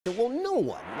Well, no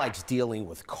one likes dealing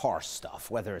with car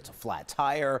stuff, whether it's a flat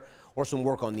tire or some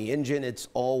work on the engine. It's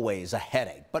always a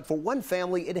headache. But for one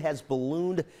family, it has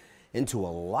ballooned into a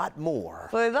lot more.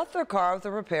 So they left their car with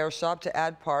a repair shop to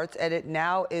add parts, and it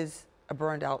now is a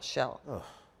burned out shell.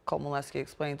 Colt Molesky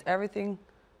explains everything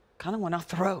kind of went off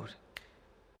the road.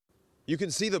 You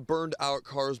can see the burned out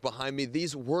cars behind me.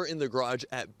 These were in the garage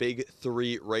at Big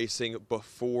 3 Racing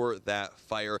before that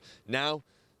fire. Now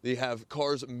they have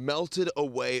cars melted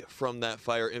away from that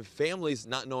fire and families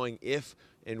not knowing if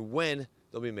and when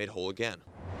they'll be made whole again.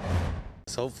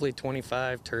 So hopefully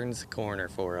 25 turns the corner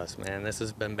for us, man. This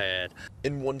has been bad.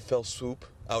 In one fell swoop,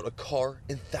 out a car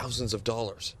and thousands of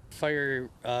dollars. Fire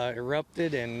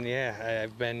erupted, and yeah,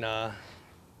 I've been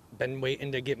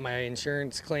waiting to get my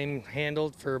insurance claim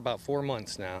handled for about 4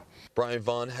 months now. Brian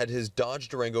Vaughn had his Dodge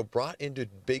Durango brought into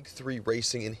Big 3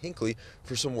 Racing in Hinckley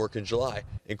for some work in July,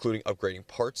 including upgrading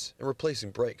parts and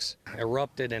replacing brakes.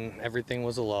 Erupted and everything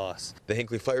was a loss. The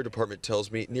Hinckley Fire Department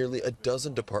tells me nearly a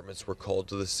dozen departments were called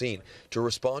to the scene to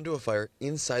respond to a fire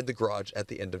inside the garage at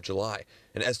the end of July,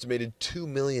 an estimated $2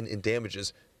 million in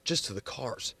damages just to the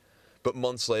cars. But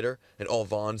months later, and all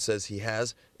Vaughn says he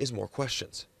has is more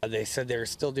questions. They said they're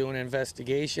still doing an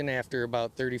investigation after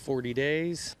about 30-40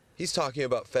 days. He's talking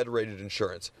about Federated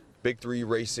Insurance, Big 3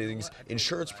 Racing's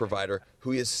insurance provider,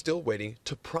 who he is still waiting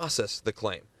to process the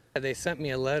claim. They sent me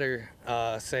a letter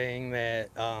saying that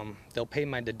they'll pay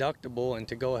my deductible and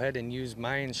to go ahead and use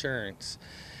my insurance.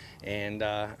 And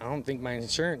I don't think my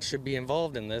insurance should be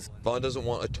involved in this. Vaughn doesn't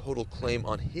want a total claim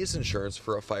on his insurance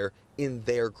for a fire in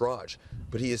their garage,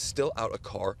 but he is still out a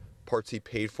car, parts he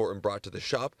paid for and brought to the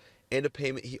shop, and a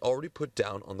payment he already put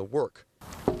down on the work.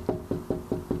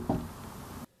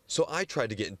 So I tried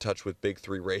to get in touch with Big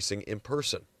 3 Racing in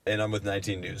person. And I'm with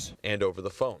 19 News. And over the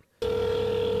phone.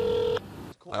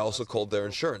 I also called their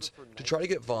insurance to try to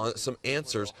get Vaughn some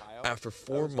answers after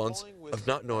 4 months of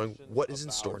not knowing what is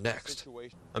in store next.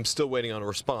 I'm still waiting on a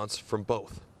response from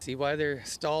both. See why they're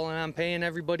stalling on paying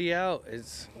everybody out. It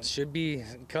should be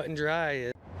cut and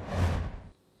dry.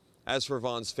 As for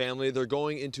Vaughn's family, they're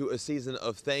going into a season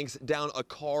of thanks, down a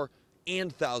car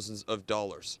and thousands of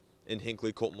dollars. In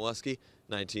Hinckley, Colt Molesky,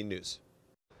 19 News.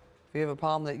 If you have a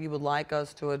problem that you would like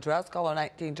us to address, call our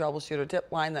 19 Troubleshooter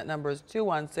tip line. That number is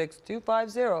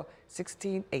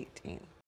 216-250-1618.